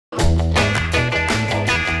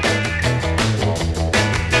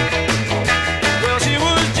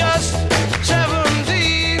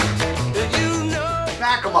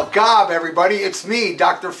Gob, everybody. It's me,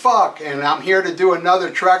 Dr. FUKK, and I'm here to do another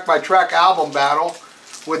track-by-track album battle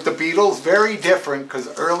with the Beatles. Very different,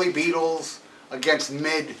 because early Beatles against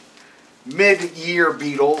mid-year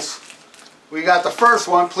Beatles. We got the first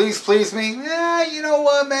one, Please Please Me. Yeah, you know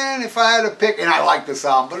what, man? If I had to pick, and I like this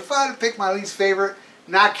album, but if I had to pick my least favorite,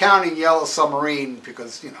 not counting Yellow Submarine,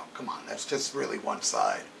 because, you know, come on, that's just really one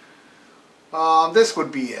side. This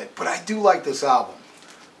would be it, but I do like this album.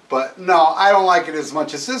 But no, I don't like it as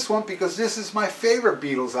much as this one because this is my favorite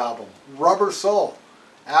Beatles album, Rubber Soul.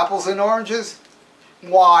 Apples and oranges?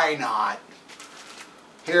 Why not?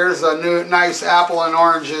 Here's a new nice apple and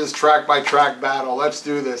oranges track-by-track battle. Let's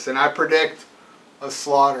do this, and I predict a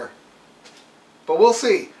slaughter. But we'll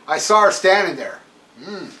see. I saw her standing there.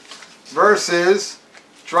 Versus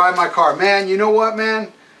Drive My Car. Man, you know what,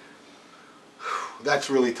 man?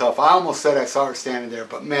 That's really tough. I almost said I saw her standing there,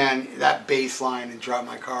 but man, that bass line in Drive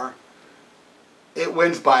My Car, it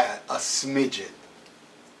wins by a smidget.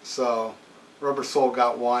 So, Rubber Soul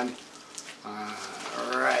got one.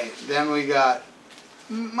 Alright, then we got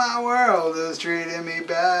My World is Treating Me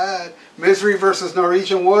Bad. Misery versus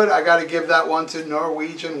Norwegian Wood. I got to give that one to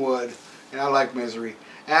Norwegian Wood. And I like Misery.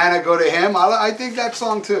 And I go to him. I think that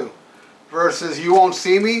song too. Versus You Won't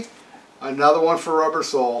See Me. Another one for Rubber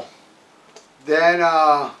Soul. Then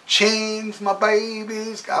Chains, My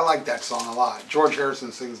Babies. I like that song a lot. George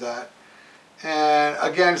Harrison sings that. And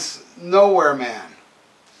against Nowhere Man.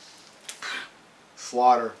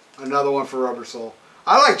 Slaughter. Another one for Rubber Soul.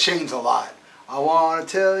 I like Chains a lot. I want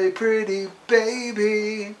to tell you pretty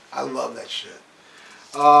baby. I love that shit.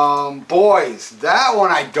 Boys. That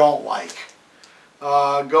one I don't like.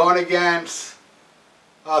 Going against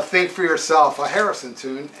Think for Yourself, a Harrison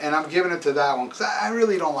tune. And I'm giving it to that one because I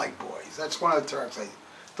really don't like Boys. That's one of the tracks I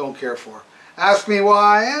don't care for. Ask Me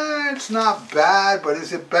Why. It's not bad, but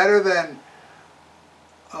is it better than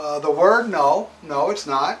The Word? No. No, it's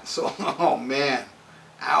not. So, oh man.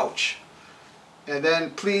 Ouch. And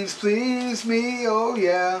then Please Please Me. Oh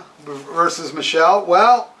yeah. Versus Michelle.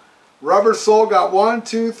 Well, Rubber Soul got 1,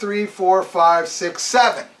 2, 3, 4, 5, 6,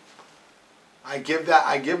 7. I give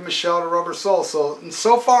Michelle to Rubber Soul.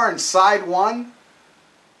 So far in side 1,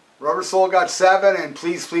 Rubber Soul got 7 and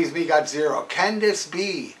Please Please Me got 0. Can this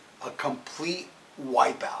be a complete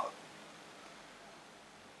wipeout?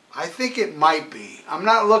 I think it might be. I'm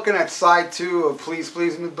not looking at side 2 of Please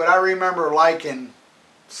Please Me, but I remember liking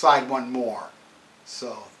side 1 more.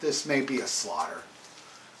 So this may be a slaughter.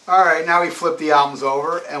 Alright, now we flip the albums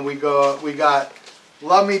over and we got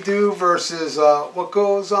Love Me Do versus What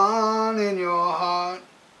Goes On in Your Heart.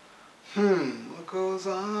 What goes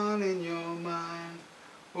on in your mind?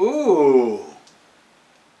 Ooh.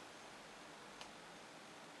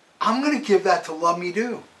 I'm going to give that to Love Me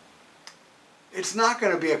Do. It's not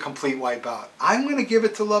going to be a complete wipeout. I'm going to give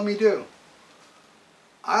it to Love Me Do.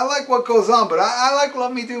 I like What Goes On, but I like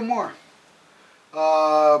Love Me Do more.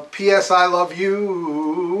 P.S. I Love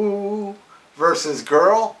You versus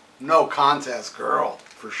Girl. No contest, Girl,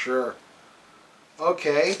 for sure.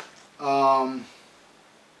 Okay.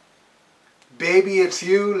 Baby It's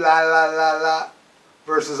You, La La La La.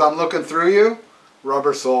 Versus I'm Looking Through You,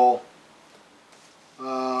 Rubber Soul.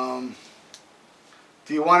 Do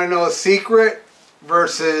You Want to Know a Secret?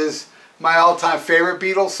 Versus my all-time favorite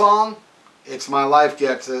Beatles song, It's My Life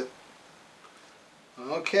Gets It.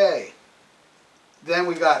 Okay. Then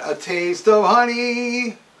we got A Taste of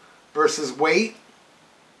Honey versus Wait.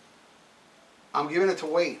 I'm giving it to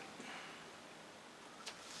Wait.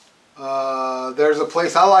 There's a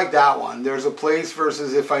Place. I like that one. There's a Place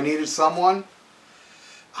versus If I Needed Someone.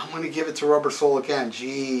 I'm going to give it to Rubber Soul again.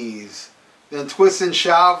 Jeez. Then Twist and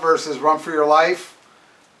Shout versus Run for Your Life.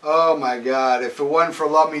 Oh my God. If it wasn't for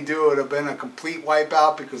Love Me Do, it would have been a complete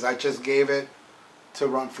wipeout because I just gave it to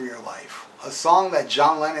Run for Your Life. A song that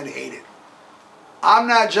John Lennon hated. I'm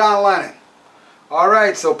not John Lennon.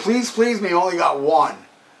 Alright, so Please Please Me only got 1.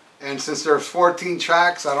 And since there's 14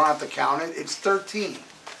 tracks, I don't have to count it. It's 13.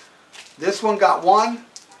 This one got 1.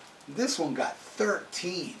 This one got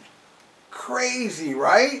 13. Crazy,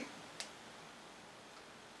 right?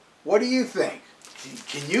 What do you think?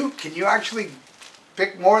 Can you actually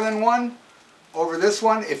pick more than one over this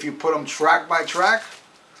one if you put them track by track?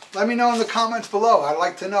 Let me know in the comments below. I'd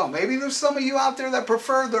like to know. Maybe there's some of you out there that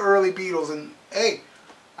prefer the early Beatles, and hey,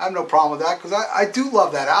 I have no problem with that because I do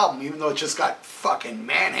love that album, even though it just got fucking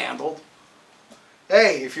manhandled.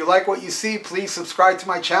 Hey, if you like what you see, please subscribe to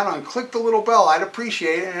my channel and click the little bell. I'd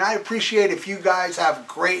appreciate it, and I'd appreciate if you guys have a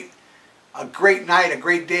great night, a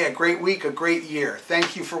great day, a great week, a great year.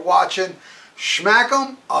 Thank you for watching.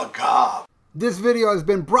 SHMACKEMAGOB. This video has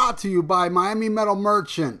been brought to you by Miami Metal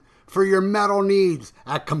Merchant. for your metal needs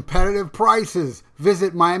at competitive prices.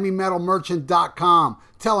 Visit MiamiMetalMerchant.com.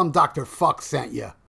 Tell them Dr. Fuck sent you.